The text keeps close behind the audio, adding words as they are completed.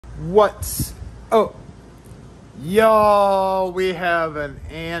What's oh y'all, we have an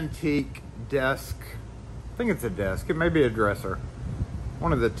antique desk. I think it's a desk. It may be a dresser,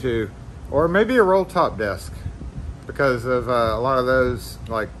 one of the two, or maybe a roll top desk, because of a lot of those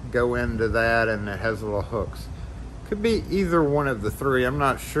like go into that and it has little hooks. Could be either one of the three, I'm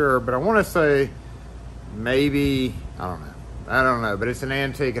not sure, but I want to say maybe, I don't know, but it's an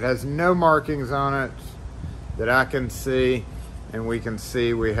antique. It has no markings on it that I can see. And we can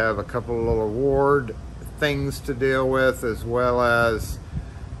see we have a couple of little ward things to deal with, as well as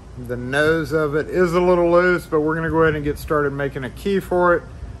the nose of it is a little loose, but we're gonna go ahead and get started making a key for it.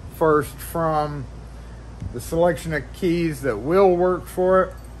 First, from the selection of keys that will work for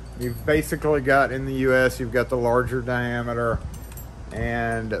it, you've basically got, in the US, you've got the larger diameter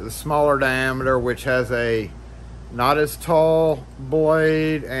and the smaller diameter, which has a not as tall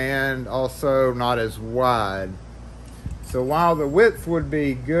blade and also not as wide. So while the width would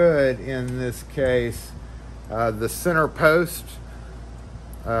be good in this case, the center post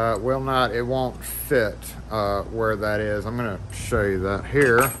it won't fit where that is. I'm gonna show you that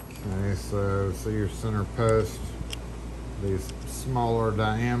here. Okay, so see your center post, these smaller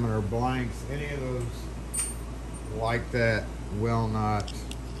diameter blanks, any of those like that will not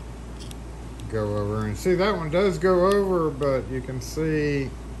go over. And see, that one does go over, but you can see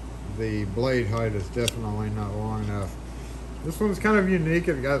the blade height is definitely not long enough. This one's kind of unique.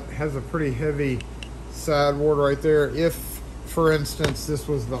 It has a pretty heavy side ward right there. If, for instance, this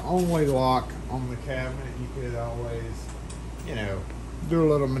was the only lock on the cabinet, you could always, you know, do a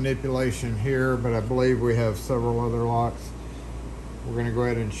little manipulation here, but I believe we have several other locks. We're gonna go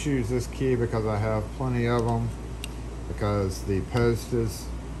ahead and choose this key because I have plenty of them, because the post is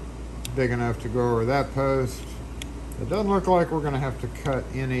big enough to go over that post. It doesn't look like we're gonna have to cut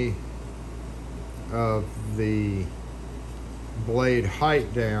any of the blade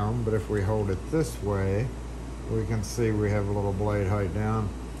height down, but if we hold it this way, we can see we have a little blade height down.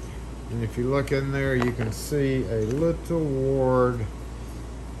 And if you look in there, you can see a little ward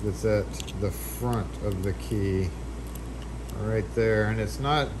that's at the front of the key right there, and it's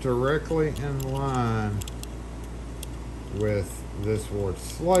not directly in line with this ward,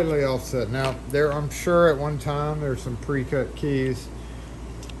 slightly offset. Now there, I'm sure at one time there's some pre-cut keys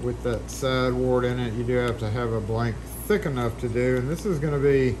with that side ward in it. You do have to have a blank thick enough to do, and this is going to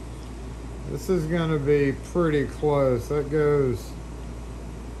be pretty close. That goes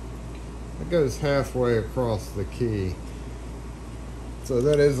halfway across the key, so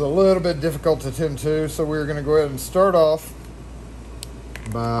that is a little bit difficult to tend to. So we're going to go ahead and start off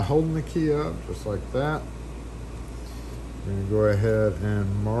by holding the key up just like that. We're going to go ahead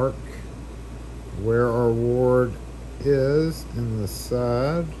and mark where our ward is in the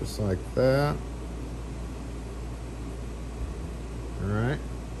side, just like that. All right,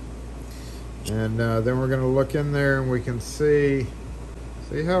 and then we're going to look in there and we can see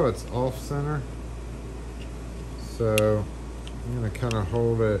how it's off center. So I'm going to kind of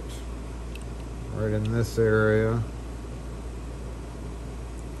hold it right in this area.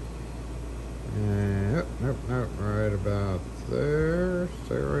 And nope, right about there.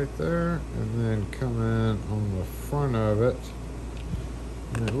 Stay right there, and then come in on the front of it.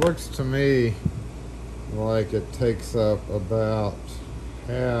 And it looks to me like it takes up about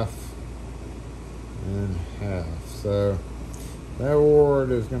half and half. So that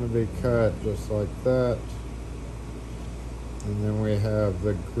ward is going to be cut just like that. And then we have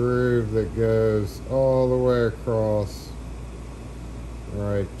the groove that goes all the way across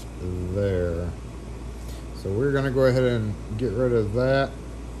right there. So we're going to go ahead and get rid of that.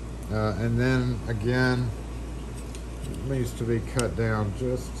 And then again, it needs to be cut down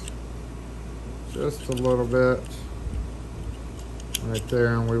just a little bit right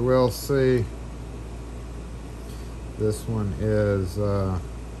there, and we will see this one is let's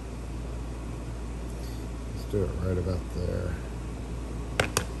do it right about there.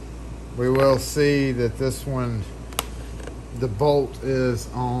 We will see that this one, the bolt is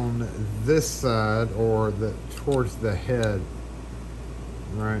on this side, or towards the head,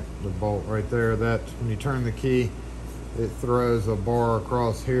 right? The bolt right there, that when you turn the key, it throws a bar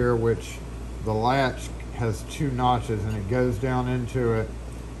across here, which the latch has two notches, and it goes down into it,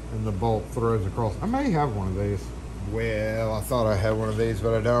 and the bolt throws across. I may have one of these. Well, I thought I had one of these,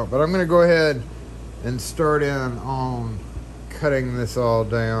 but I don't. But I'm going to go ahead and start in on cutting this all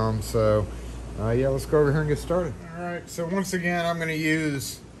down. So, yeah, let's go over here and get started. All right, so once again, I'm going to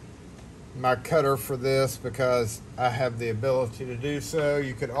use my cutter for this because I have the ability to do so.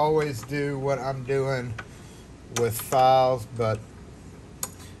 You could always do what I'm doing with files, but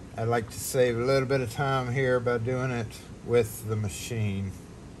I like to save a little bit of time here by doing it with the machine.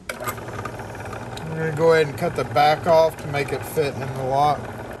 I'm going to go ahead and cut the back off to make it fit in the lock.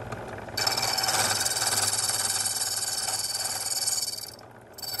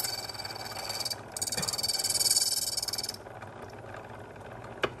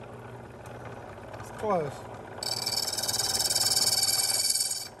 It's close.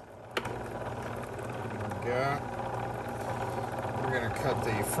 There we go. We're going to cut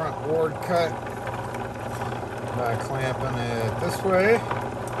the front board cut by clamping it this way.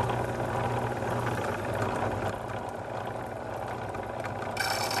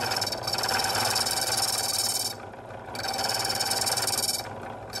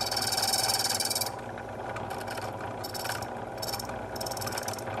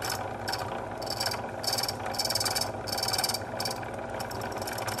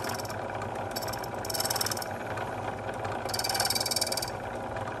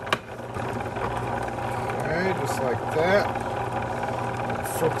 Just like that.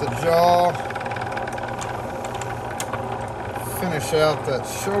 Flip the jaw. Finish out that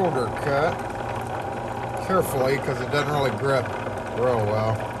shoulder cut carefully because it doesn't really grip real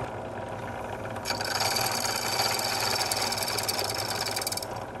well.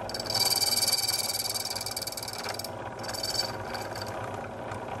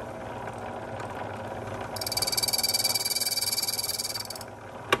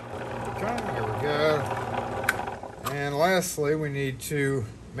 Okay, there we go. And lastly, we need to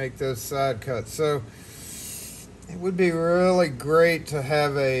make those side cuts. So it would be really great to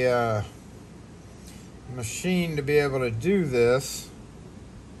have a machine to be able to do this,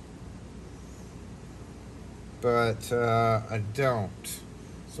 but I don't.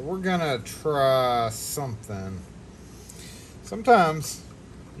 So we're gonna try something. Sometimes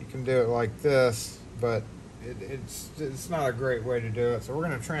you can do it like this, but it's not a great way to do it. So we're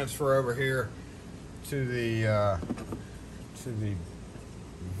gonna transfer over here to the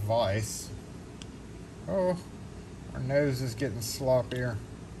vise. Oh, our nose is getting sloppier.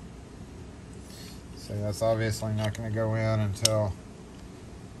 So that's obviously not going to go in until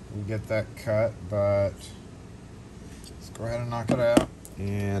we get that cut, but let's go ahead and knock it out.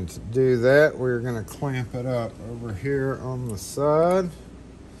 And to do that, we're going to clamp it up over here on the side,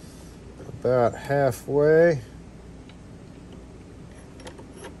 about halfway.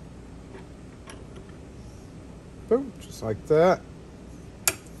 Boom, just like that.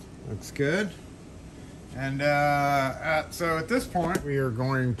 Looks good. And so at this point, we are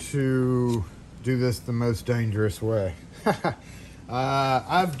going to do this the most dangerous way.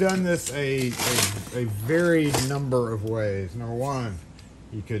 I've done this a varied number of ways. Number one,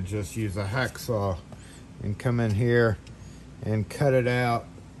 you could just use a hacksaw and come in here and cut it out.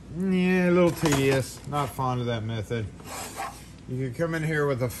 Yeah, a little tedious. Not fond of that method. You could come in here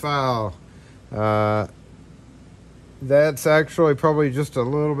with a file. That's actually probably just a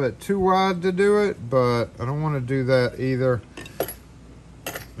little bit too wide to do it, but I don't want to do that either.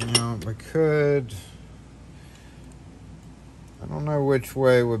 You know, I could. I don't know which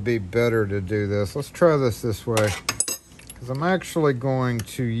way would be better to do this. Let's try this way, because I'm actually going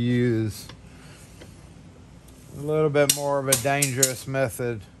to use a little bit more of a dangerous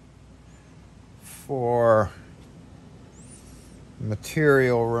method for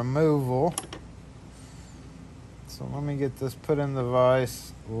material removal. So let me get this put in the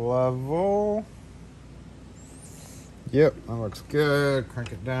vise level. Yep, that looks good.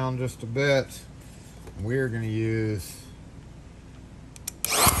 Crank it down just a bit. We're going to use...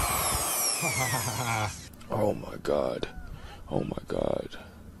 Oh my God. Oh my God.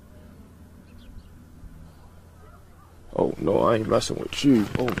 Oh no, I ain't messing with you.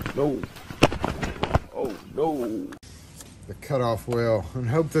 Oh no. Oh no. The cutoff wheel. And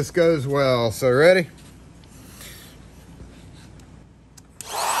hope this goes well. So ready?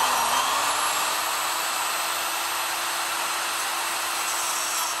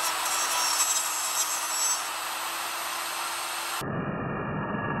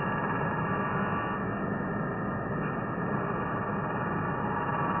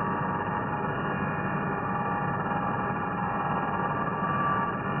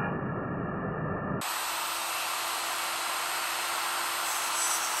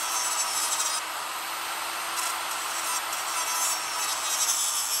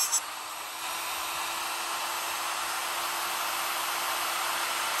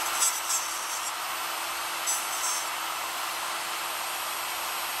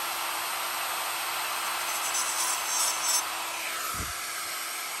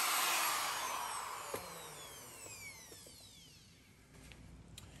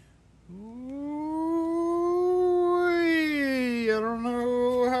 I don't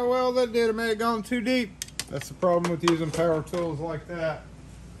know how well that did. It may have gone too deep. That's the problem with using power tools like that.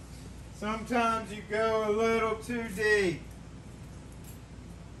 Sometimes you go a little too deep.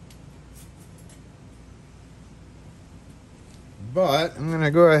 But I'm going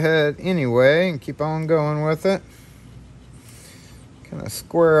to go ahead anyway and keep on going with it. Kind of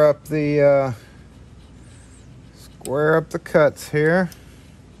square up the cuts here.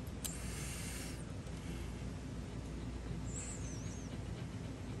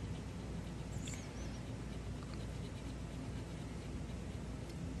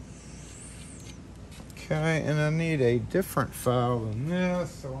 Okay, and I need a different file than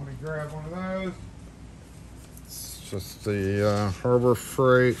this, so let me grab one of those. It's just the Harbor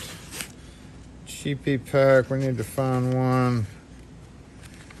Freight cheapy pack. We need to find one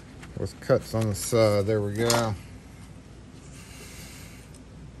with cuts on the side. There we go.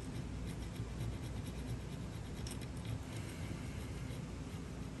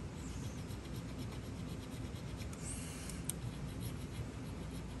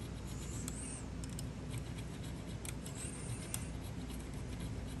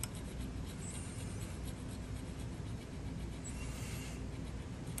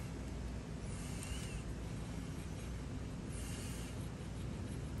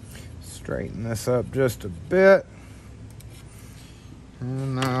 Straighten this up just a bit.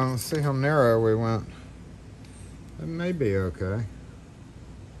 And let's see how narrow we went. It may be okay.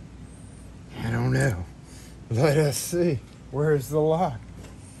 I don't know. Let us see. Where's the lock?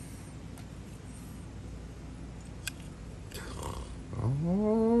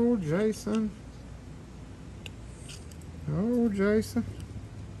 Oh, Jason. Oh, Jason.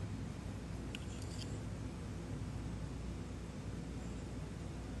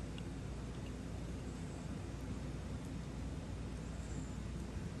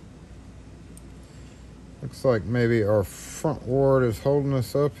 Looks like maybe our front ward is holding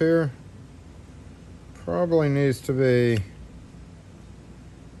us up here. Probably needs to be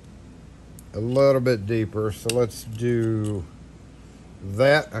a little bit deeper. So let's do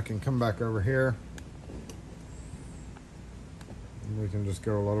that. I can come back over here. We can just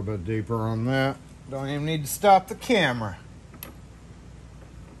go a little bit deeper on that. Don't even need to stop the camera.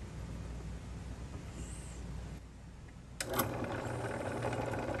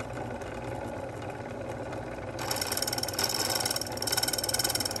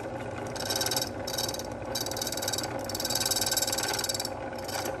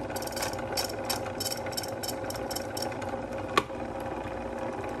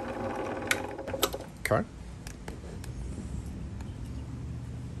 Okay.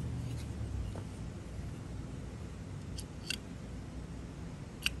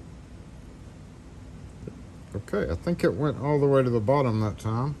 Okay, I think it went all the way to the bottom that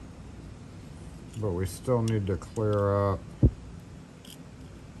time, but we still need to clear up.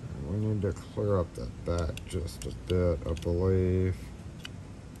 We need to clear up that back just a bit, I believe.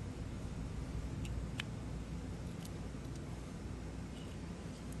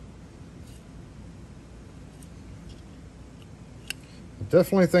 I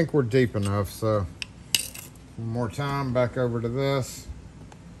definitely think we're deep enough, so one more time, back over to this.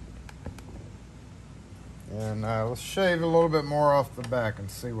 And let's shave a little bit more off the back and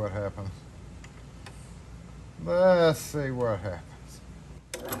see what happens. Let's see what happens.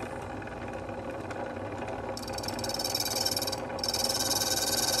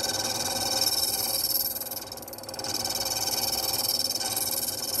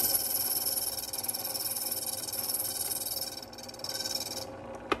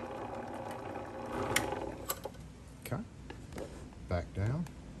 Okay, back down.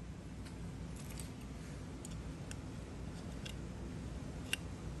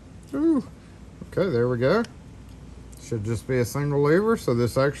 Ooh, okay, there we go. Should just be a single lever, so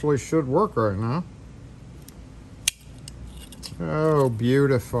this actually should work right now. Oh,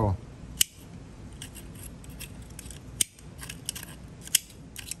 beautiful.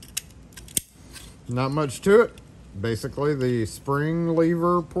 Not much to it. Basically, the spring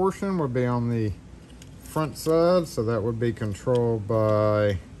lever portion would be on the front side, so that would be controlled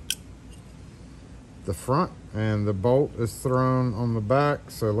by the front, and the bolt is thrown on the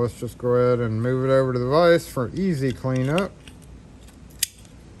back. So let's just go ahead and move it over to the vise for easy cleanup.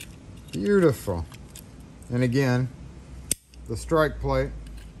 Beautiful. And again, the strike plate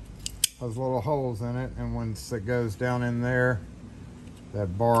has little holes in it, and once it goes down in there,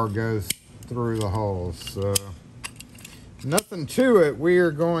 that bar goes through the holes. So nothing to it. We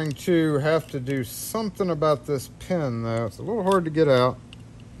are going to have to do something about this pin, though. It's a little hard to get out.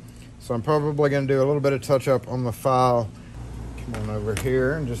 So I'm probably going to do a little bit of touch up on the file. Come on over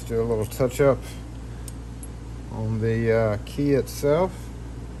here and just do a little touch up on the key itself.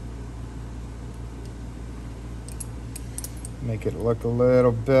 Make it look a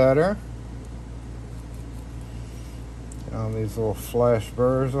little better. all these little flash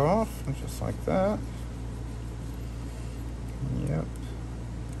burrs off, just like that. Yep.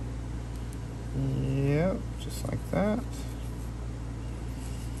 Yep, just like that.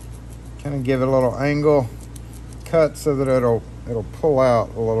 Kind of give it a little angle cut so that it'll pull out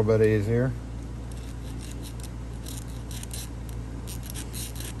a little bit easier.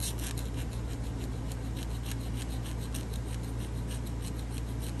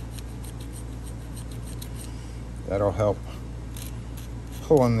 That'll help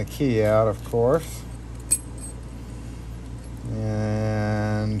pulling the key out, of course.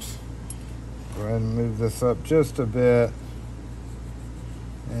 And go ahead and move this up just a bit.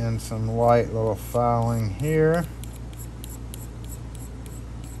 And some light little filing here.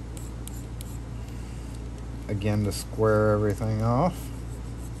 Again, to square everything off.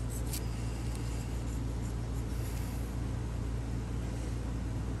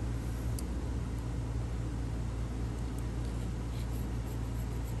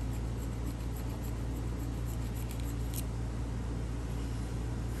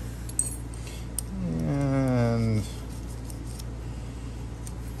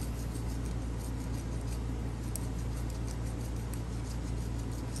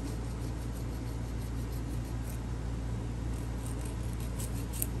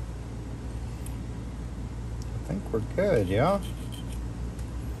 I think we're good, yeah? I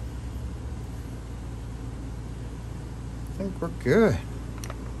think we're good.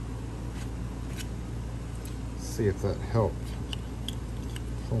 Let's see if that helped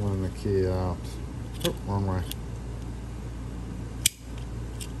pulling the key out. Oh, wrong way.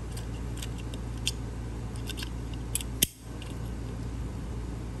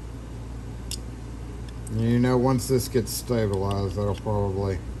 You know, once this gets stabilized, that'll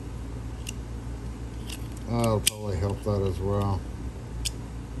probably help that as well.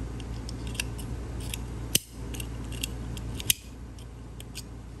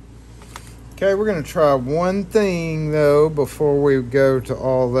 Okay, we're going to try one thing though before we go to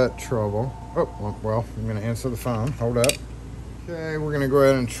all that trouble. Oh, well, I'm going to answer the phone. Hold up. Okay, we're going to go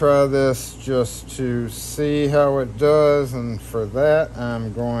ahead and try this just to see how it does, and for that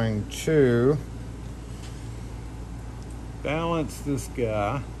I'm going to balance this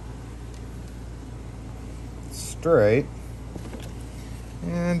guy straight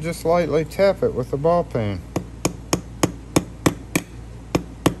and just lightly tap it with the ball peen.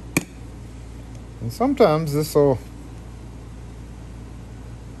 And sometimes this will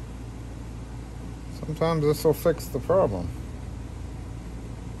fix the problem.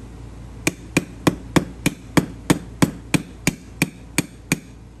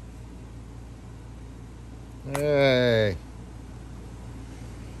 Hey.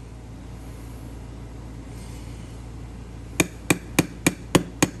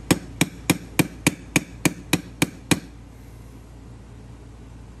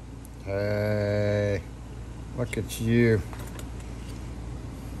 Hey, look at you.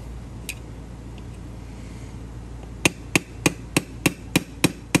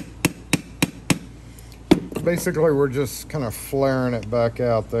 Basically, we're just kind of flaring it back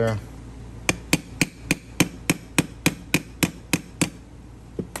out there.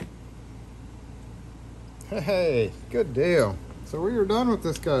 Hey, good deal. So we are done with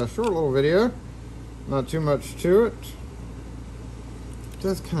this guy. Short little video. Not too much to it. It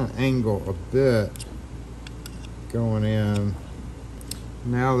does kind of angle a bit going in.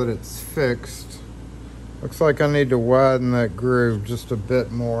 Now that it's fixed, looks like I need to widen that groove just a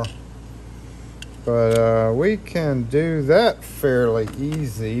bit more. But we can do that fairly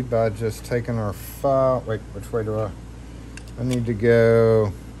easy by just taking our file. Wait, which way do I need to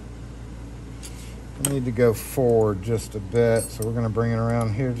go? I need to go forward just a bit. So we're going to bring it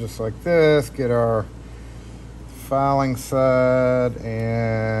around here just like this. Get our filing side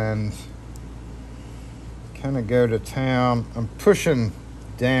and kind of go to town. I'm pushing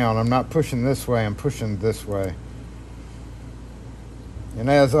down. I'm not pushing this way. I'm pushing this way. And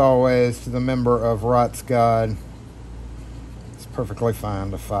as always, to the member of Wright's Guide, it's perfectly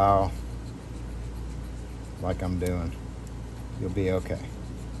fine to file like I'm doing. You'll be okay.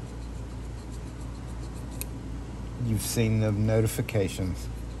 You've seen the notifications.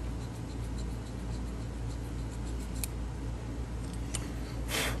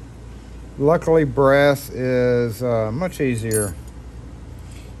 Luckily, brass is much easier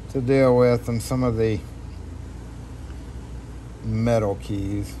to deal with than some of the metal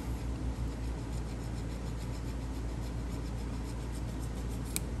keys.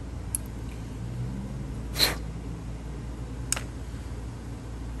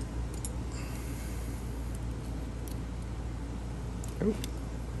 Oh.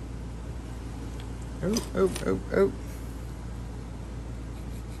 Oh, oh, oh, oh.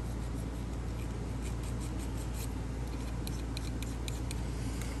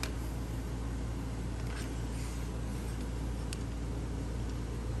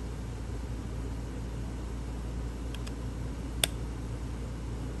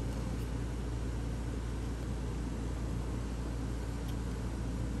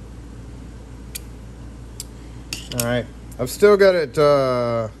 All right, I've still got it,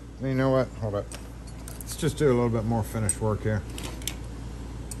 you know what, hold up. Let's just do a little bit more finished work here.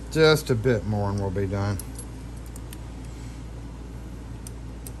 Just a bit more and we'll be done.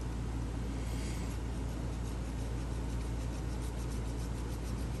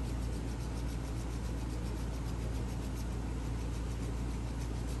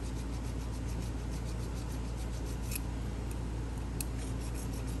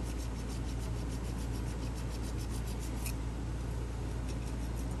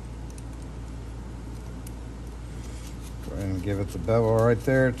 Go ahead and give it the bevel right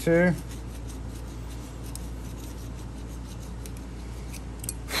there too.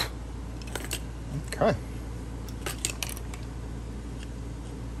 Okay.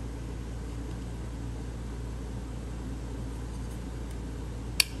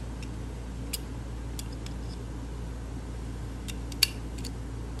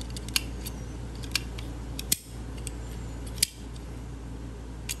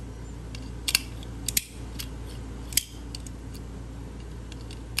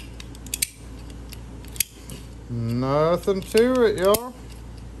 Nothing to it, y'all.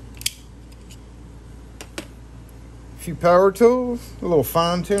 A few power tools, a little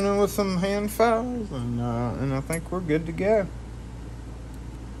fine tuning with some hand files, and I think we're good to go.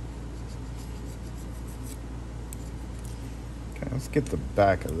 Okay, let's get the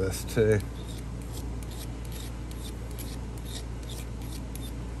back of this too.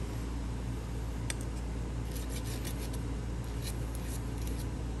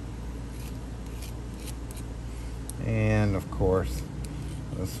 And of course,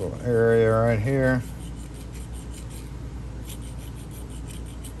 this little area right here.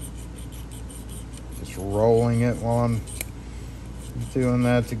 Just rolling it while I'm doing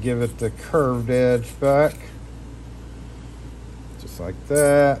that to give it the curved edge back. Just like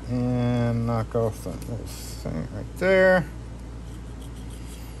that. And knock off that little thing right there.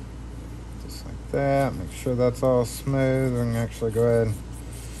 Just like that. Make sure that's all smooth. And actually go ahead and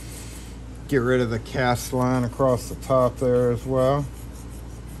get rid of the cast line across the top there as well.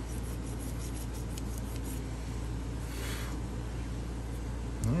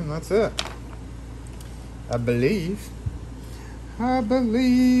 And that's it. I believe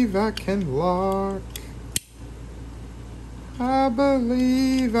I can lock. I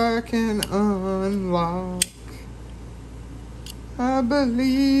believe I can unlock. I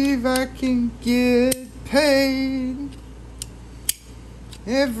believe I can get paid.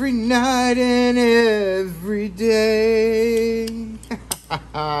 Every night and every day.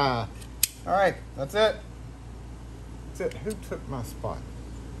 All right, that's it. That's it. Who took my spot?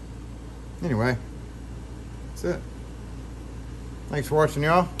 Anyway, that's it. Thanks for watching,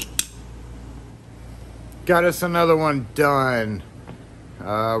 y'all. Got us another one done.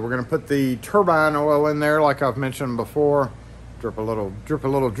 We're gonna put the turbine oil in there, like I've mentioned before. Drip a little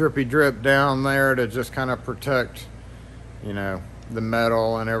drippy drip down there to just kind of protect, you know, the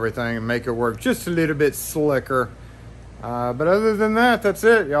metal and everything, and make it work just a little bit slicker. But other than that, that's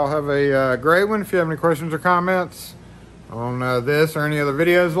it. Y'all have a great one. If you have any questions or comments on this or any other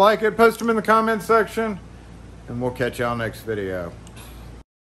videos like it, post them in the comment section, and we'll catch y'all next video.